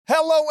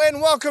Hello and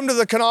welcome to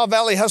the Kanawha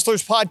Valley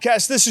Hustlers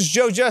podcast. This is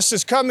Joe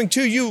Justice coming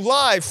to you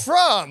live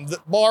from the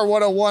Bar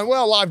 101.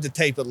 Well, live to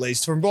tape at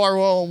least, from Bar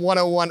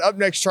 101. Up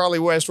next, Charlie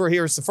West. We're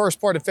here. It's the first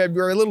part of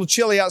February. A little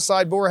chilly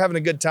outside, but we're having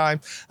a good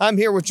time. I'm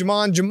here with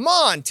Jamon.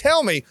 Jamon,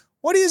 tell me,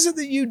 what is it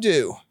that you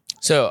do?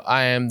 So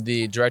I am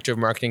the Director of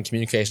Marketing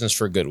Communications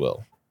for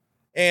Goodwill.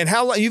 And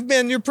how long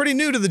you're pretty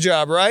new to the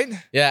job, right?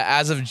 Yeah,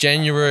 as of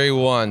January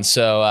 1.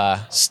 So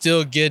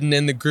still getting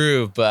in the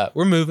groove, but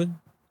we're moving.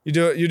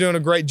 You're doing a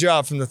great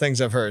job from the things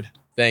I've heard.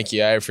 Thank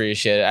you. I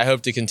appreciate it. I hope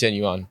to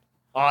continue on.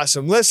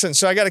 Awesome. Listen,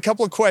 so I got a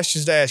couple of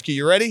questions to ask you.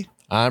 You ready?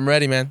 I'm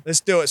ready, man.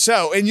 Let's do it.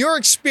 So, in your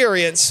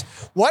experience,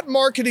 what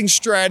marketing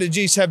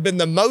strategies have been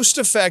the most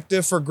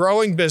effective for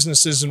growing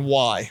businesses and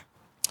why?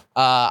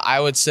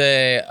 I would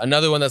say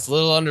another one that's a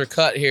little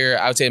undercut here,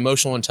 I would say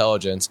emotional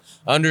intelligence,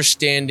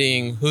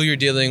 understanding who you're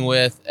dealing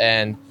with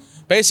and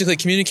basically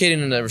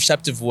communicating in a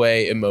receptive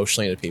way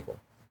emotionally to people.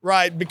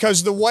 Right,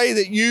 because the way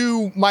that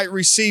you might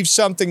receive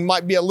something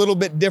might be a little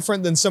bit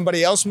different than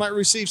somebody else might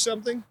receive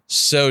something.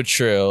 So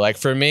true. Like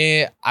for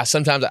me,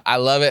 sometimes I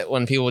love it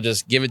when people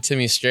just give it to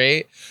me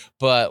straight,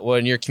 but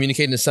when you're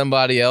communicating to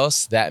somebody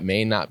else, that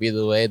may not be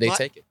the way they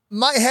take it.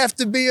 Might have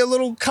to be a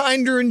little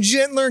kinder and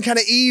gentler and kind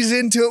of ease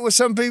into it with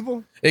some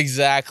people.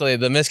 Exactly.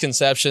 The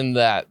misconception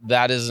that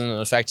isn't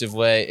an effective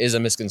way is a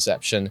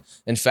misconception.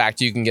 In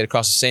fact, you can get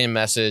across the same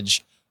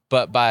message,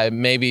 but by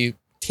maybe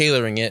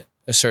tailoring it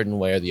a certain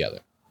way or the other.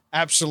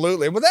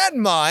 Absolutely. With that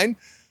in mind,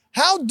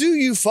 how do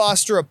you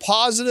foster a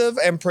positive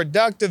and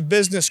productive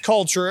business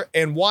culture,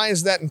 and why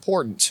is that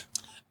important?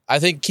 I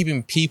think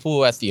keeping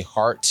people at the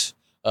heart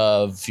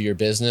of your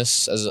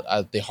business,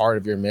 at the heart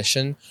of your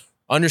mission,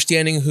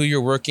 understanding who you're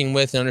working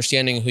with and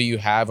understanding who you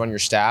have on your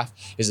staff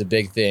is a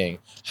big thing.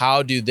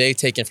 How do they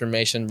take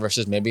information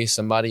versus maybe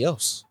somebody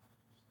else?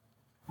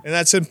 And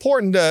that's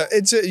important.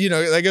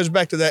 That goes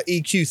back to that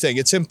EQ thing.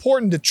 It's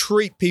important to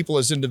treat people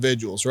as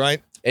individuals,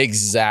 right?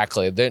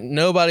 Exactly.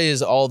 Nobody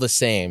is all the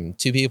same.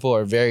 Two people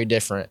are very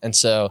different. And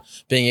so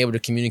being able to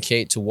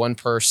communicate to one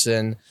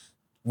person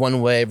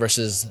one way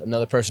versus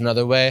another person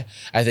another way,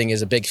 I think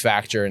is a big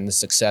factor in the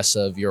success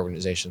of your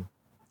organization.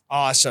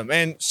 Awesome.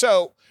 And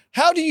so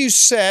how do you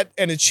set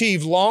and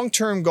achieve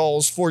long-term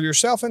goals for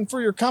yourself and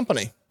for your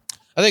company?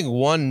 I think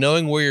one,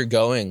 knowing where you're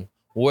going.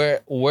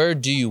 Where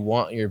do you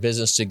want your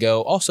business to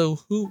go? Also,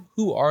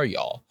 who are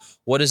y'all?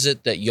 What is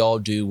it that y'all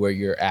do where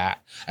you're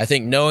at? I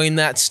think knowing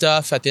that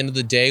stuff at the end of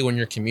the day when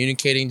you're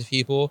communicating to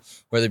people,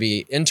 whether it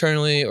be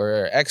internally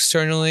or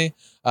externally,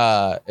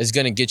 is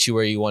going to get you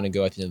where you want to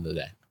go at the end of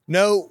the day.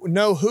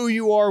 Know who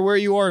you are,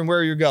 and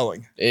where you're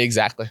going.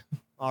 Exactly.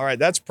 All right,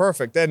 that's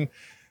perfect. And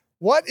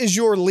what is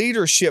your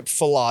leadership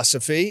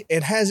philosophy,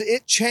 and has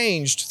it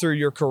changed through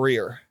your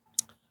career?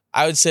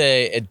 I would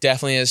say it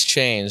definitely has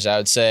changed. I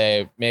would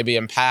say maybe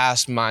in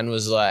past, mine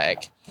was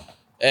like,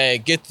 hey,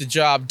 get the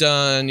job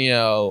done. You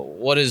know,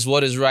 what is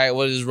right?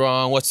 What is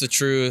wrong? What's the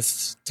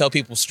truth? Tell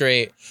people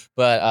straight.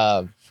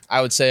 But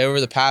I would say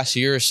over the past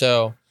year or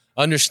so,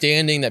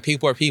 understanding that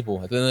people are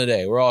people at the end of the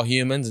day. We're all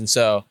humans. And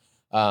so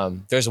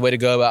there's a way to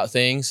go about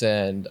things.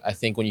 And I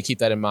think when you keep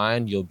that in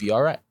mind, you'll be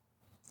all right.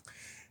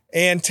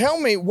 And tell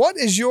me, what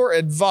is your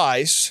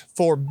advice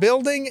for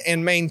building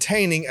and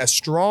maintaining a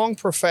strong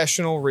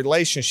professional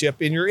relationship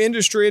in your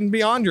industry and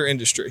beyond your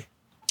industry?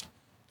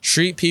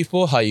 Treat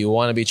people how you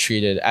want to be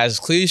treated. As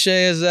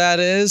cliche as that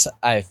is,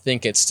 I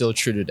think it's still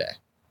true today.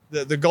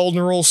 The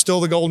golden rule is still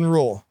the golden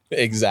rule.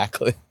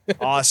 Exactly.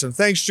 Awesome.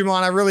 Thanks,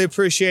 Jamon. I really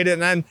appreciate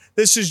it. And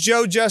this is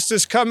Joe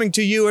Justice coming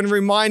to you and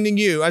reminding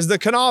you, as the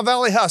Kanawha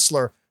Valley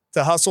Hustler,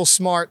 to hustle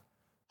smart,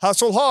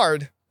 hustle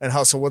hard, and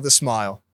hustle with a smile.